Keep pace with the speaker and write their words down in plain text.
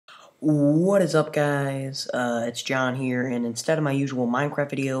What is up, guys? It's John here, and instead of my usual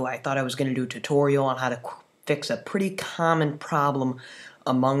Minecraft video, I thought I was going to do a tutorial on how to fix a pretty common problem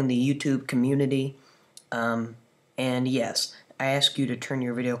among the YouTube community. And yes, I ask you to turn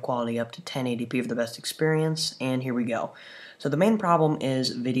your video quality up to 1080p for the best experience, and here we go. So the main problem is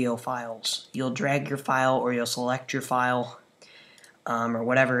video files. You'll drag your file, or you'll select your file, or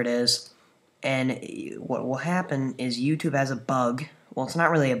whatever it is, and what will happen is YouTube has a bug. Well, it's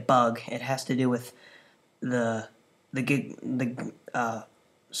not really a bug. It has to do with the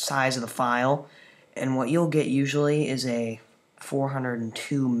size of the file, and what you'll get usually is a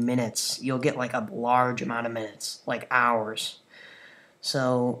 402 minutes. You'll get like a large amount of minutes, like hours.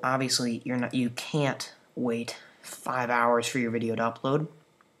 So obviously you can't wait 5 hours for your video to upload.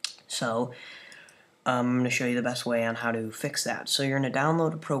 So I'm going to show you the best way on how to fix that. So you're going to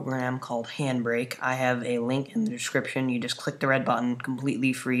download a program called Handbrake. I have a link in the description. You just click the red button,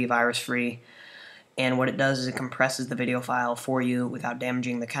 completely free, virus free. And what it does is it compresses the video file for you without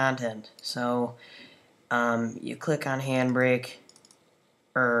damaging the content. So you click on Handbrake,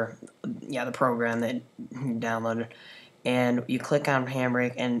 or yeah, the program that you downloaded, and you click on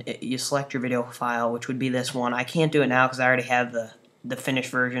Handbrake, and you select your video file, which would be this one. I can't do it now because I already have the finished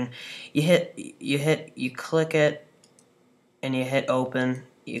version. You click it, and you hit open.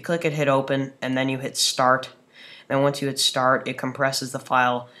 You click it, hit open, and then you hit start. Then once you hit start, it compresses the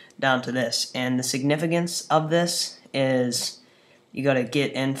file down to this. And the significance of this is you go to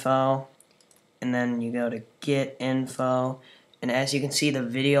get info, and then you go to get info, and as you can see, the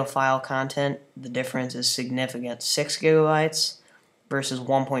video file content, the difference is significant. 6 gigabytes versus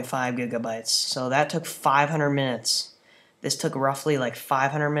 1.5 gigabytes. So that took 500 minutes. This took roughly like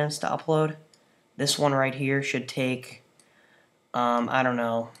 500 minutes to upload. This one right here should take, I don't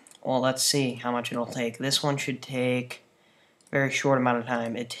know. Well, let's see how much it'll take. This one should take a very short amount of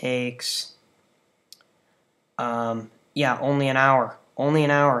time. It takes, yeah, only an hour. Only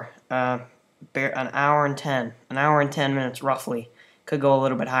an hour. An hour and 10. An hour and 10 minutes, roughly. Could go a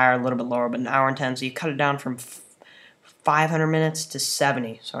little bit higher, a little bit lower, but an hour and 10. So you cut it down from 500 minutes to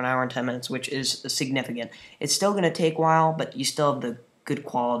 70, so an hour and 10 minutes, which is significant. It's still going to take a while, but you still have the good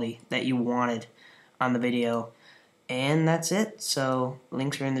quality that you wanted on the video. And that's it. So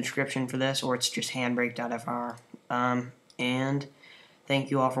links are in the description for this, or it's just handbrake.fr. And thank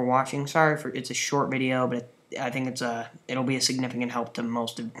you all for watching. Sorry for it's a short video, but I think it'll be a significant help to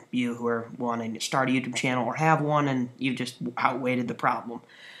most of you who are wanting to start a YouTube channel or have one, and you've just outweighted the problem.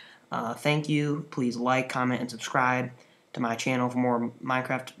 Thank you. Please like, comment, and subscribe to my channel for more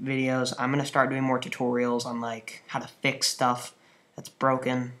Minecraft videos. I'm going to start doing more tutorials on like how to fix stuff that's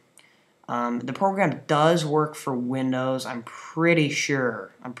broken. The program does work for Windows. I'm pretty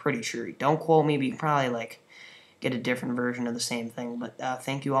sure. Don't quote me, but you can probably like get a different version of the same thing. But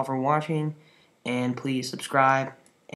thank you all for watching, and please subscribe.